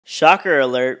Shocker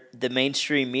alert, the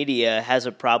mainstream media has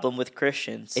a problem with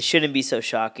Christians. It shouldn't be so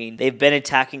shocking. They've been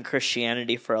attacking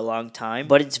Christianity for a long time,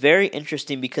 but it's very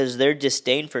interesting because their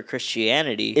disdain for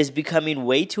Christianity is becoming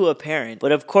way too apparent.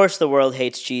 But of course the world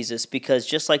hates Jesus because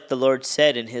just like the Lord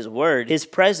said in his word, his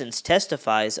presence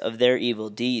testifies of their evil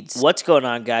deeds. What's going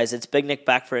on, guys? It's Big Nick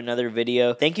back for another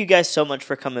video. Thank you guys so much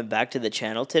for coming back to the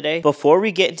channel today. Before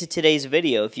we get into today's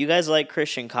video, if you guys like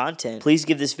Christian content, please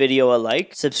give this video a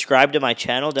like, subscribe to my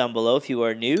channel down below if you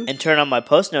are new, and turn on my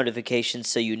post notifications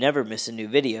so you never miss a new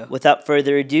video. Without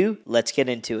further ado, let's get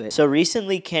into it. So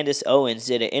recently, Candace Owens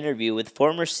did an interview with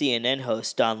former CNN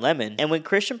host Don Lemon, and when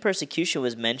Christian persecution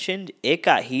was mentioned, it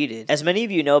got heated. As many of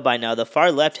you know by now, the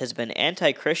far left has been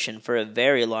anti-Christian for a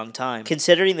very long time,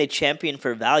 considering they champion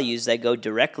for values that go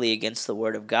directly against the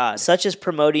word of God, such as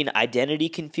promoting identity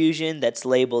confusion that's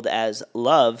labeled as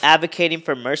love, advocating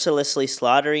for mercilessly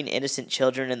slaughtering innocent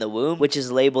children in the womb, which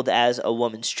is labeled as a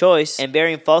woman's choice, and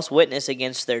bearing false witness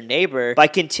against their neighbor by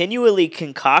continually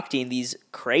concocting these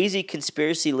crazy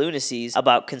conspiracy lunacies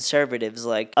about conservatives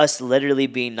like us literally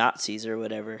being Nazis or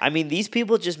whatever. I mean, these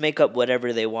people just make up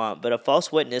whatever they want, but a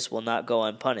false witness will not go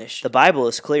unpunished. The Bible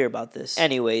is clear about this.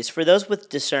 Anyways, for those with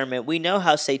discernment, we know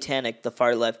how satanic the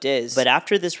far left is, but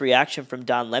after this reaction from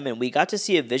Don Lemon, we got to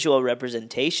see a visual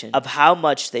representation of how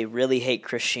much they really hate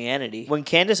Christianity. When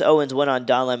Candace Owens went on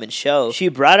Don Lemon's show, she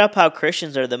brought up how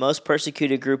Christians are the most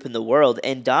persecuted group in the world,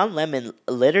 and Don Lemon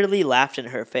literally laughed in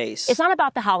her face. It's not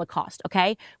about the Holocaust, okay?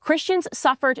 Christians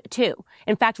suffered too.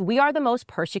 In fact, we are the most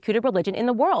persecuted religion in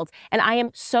the world, and I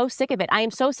am so sick of it. I am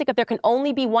so sick of there can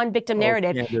only be one victim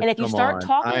narrative, Candace, and if you start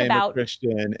talking about a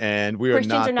Christian, and we are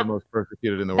not the most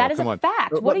persecuted in the world. That is a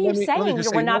fact. What are you saying?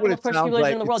 We're not the most persecuted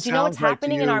religion in the world. Do you know what's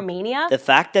happening in Armenia? The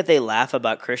fact that they laugh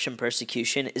about Christian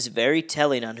persecution is very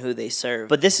telling on who they serve.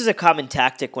 But this is a common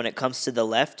tactic when it comes to the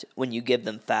left when you give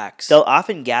them facts. They'll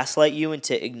often gaslight you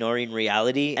into ignoring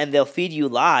reality, and they'll feed you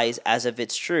lies as if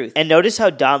it's truth. And notice how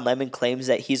Don Lemon claims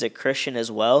that he's a Christian as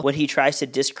well when he tries to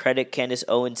discredit Candace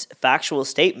Owens' factual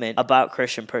statement about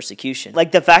Christian persecution.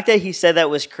 Like, the fact that he said that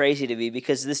was crazy to me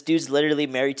because this dude's literally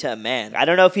married to a man. I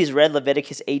don't know if he's read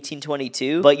Leviticus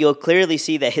 18:22, but you'll clearly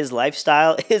see that his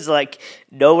lifestyle is like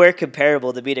nowhere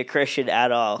comparable to being a Christian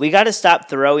at all. We gotta stop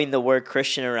throwing the word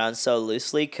Christian around so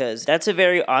loosely because that's a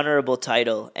very honorable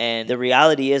title, and the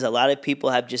reality is a lot of people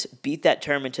have just beat that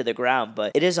term into the ground,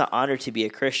 but it is an honor to be a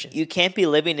Christian. You can't be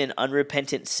living in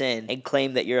unrepentant sin and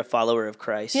claim that you're a follower of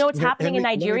Christ. Do you know what's happening in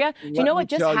Nigeria? Do you know what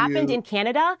just happened in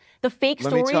Canada? The fake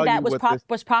story that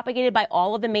was propagated by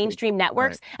all of the mainstream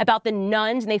networks about the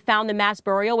nuns, and they found the mass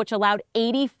burial, which allowed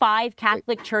 85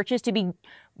 Catholic churches to be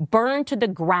burned to the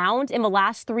ground in the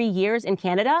last 3 years in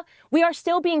Canada. We are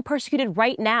still being persecuted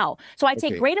right now. So I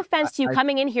take great offense to you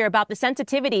coming in here about the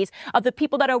sensitivities of the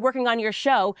people that are working on your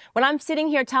show when I'm sitting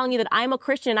here telling you that I'm a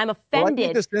Christian and I'm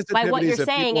offended by what you're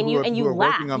saying, and you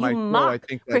laugh, you mock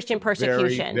Christian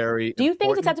persecution. Do you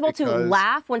think it's acceptable to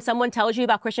laugh when someone tells you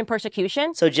about Christian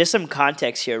persecution? So just some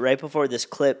context here. Right before this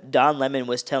clip, Don Lemon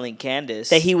was telling Candace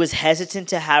that he was hesitant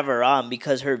to have her on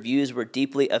because her views were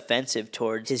deeply offensive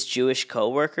towards his Jewish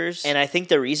co-workers. And I think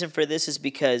the reason for this is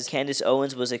because Candace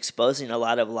Owens was exposing a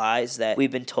lot of lies that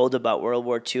we've been told about World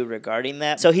War II regarding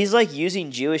that. So he's like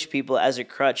using Jewish people as a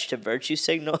crutch to virtue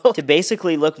signal to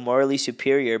basically look morally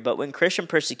superior. But when Christian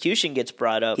persecution gets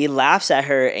brought up, he laughs at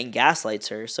her and gaslights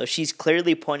her. So she's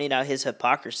clearly pointing out his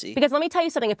hypocrisy. Because let me tell you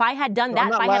something. If I had done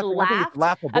that, if I had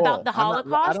laughed about the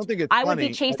Holocaust, I would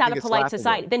be chased out of polite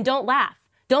society. Then don't laugh.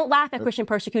 Don't laugh at Christian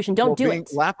persecution. Don't do it.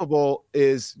 Laughable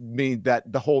mean that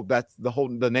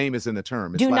the name is in the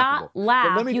term. Do not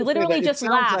laugh. You literally just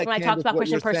laughed when I talked about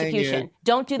Christian persecution.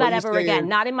 Don't do that ever again.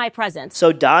 Not in my presence.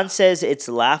 So Don says it's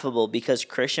laughable because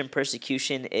Christian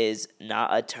persecution is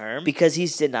not a term, because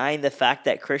he's denying the fact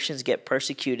that Christians get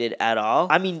persecuted at all.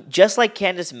 I mean, just like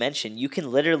Candace mentioned, you can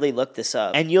literally look this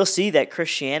up and you'll see that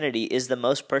Christianity is the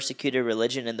most persecuted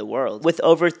religion in the world, with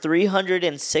over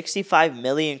 365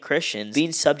 million Christians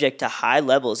being subject to high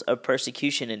levels of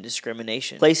persecution and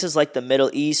discrimination. Places like the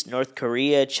Middle East, North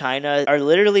Korea, China are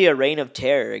literally a reign of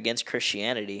terror against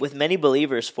Christianity, with many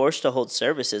believers forced to hold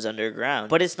services underground.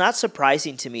 But it's not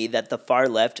surprising to me that the far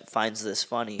left finds this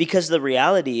funny, because the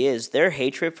reality is their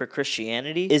hatred for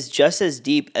Christianity is just as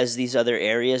deep as these other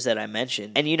areas that I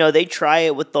mentioned. And you know, they try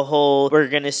it with the whole, we're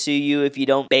gonna sue you if you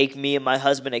don't bake me and my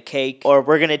husband a cake, or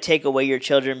we're gonna take away your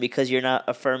children because you're not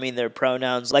affirming their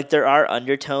pronouns. Like, there are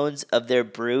undertones of their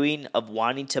brewing of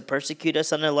wanting to persecute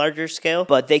us on a larger scale,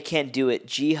 but they can't do it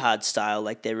jihad style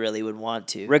like they really would want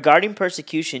to. Regarding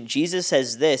persecution, Jesus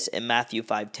says this in Matthew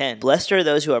 5:10, "Blessed are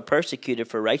those who are persecuted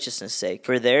for righteousness' sake,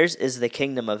 for theirs is the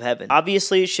kingdom of heaven."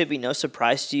 Obviously, it should be no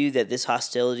surprise to you that this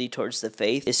hostility towards the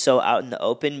faith is so out in the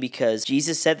open because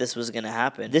Jesus said this was going to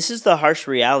happen. This is the harsh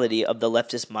reality of the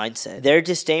leftist mindset. Their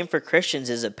disdain for Christians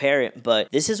is apparent, but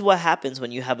this is what happens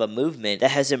when you have a movement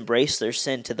that has embraced their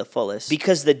sin to the fullest.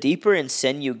 Because the deeper in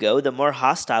sin you go, the more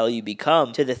hostile you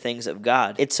become to the things of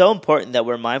God. It's so important that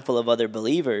we're mindful of other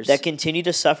believers that continue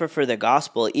to suffer for the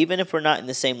gospel even if we're not in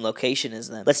the same location as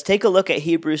them. Let's take a look at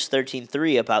Hebrews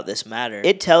 13:3 about this matter.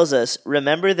 It tells us,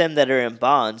 "Remember them that are in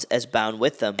bonds as bound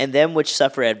with them, and them which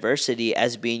suffer adversity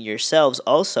as being yourselves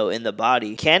also in the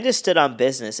body." Candace stood on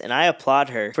business, and I applaud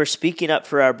her for speaking up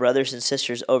for our brothers and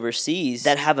sisters overseas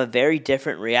that have a very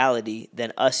different reality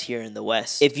than us here in the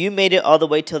West. If you made it all the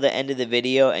way till the end of the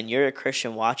video and you're a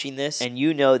Christian watching this and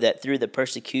you know that through the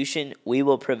persecution we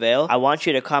will prevail, I want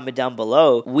you to comment down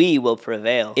below, "We will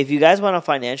prevail." If you guys want to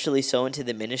financially sow into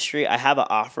the ministry, I have an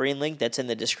offering link that's in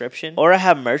the description, or I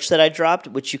have merch that I dropped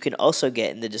which you can also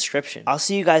get in the description. I'll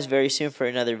see you guys very soon for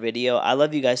another video. I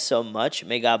love you guys so much.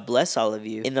 May God bless all of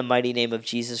you. In the mighty name of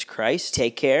Jesus Christ,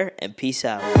 take care and peace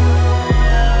out.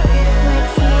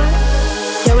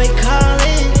 Yeah, we call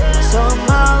it, so I'm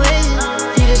all in.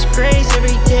 Need His grace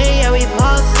every day, yeah, we've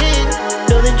all sinned.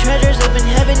 Building treasures up in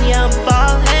heaven, yeah, I'm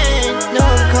ballin'. No,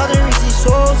 I'm called to reach these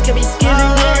souls, can be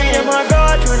skipping glory to my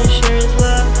God, trying to share His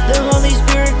love. The Holy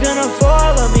Spirit gonna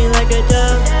fall on me like a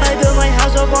dove. I build my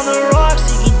house up on the rock,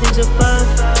 seeking things above.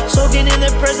 Soaking in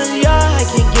the presence, yeah, I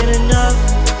can't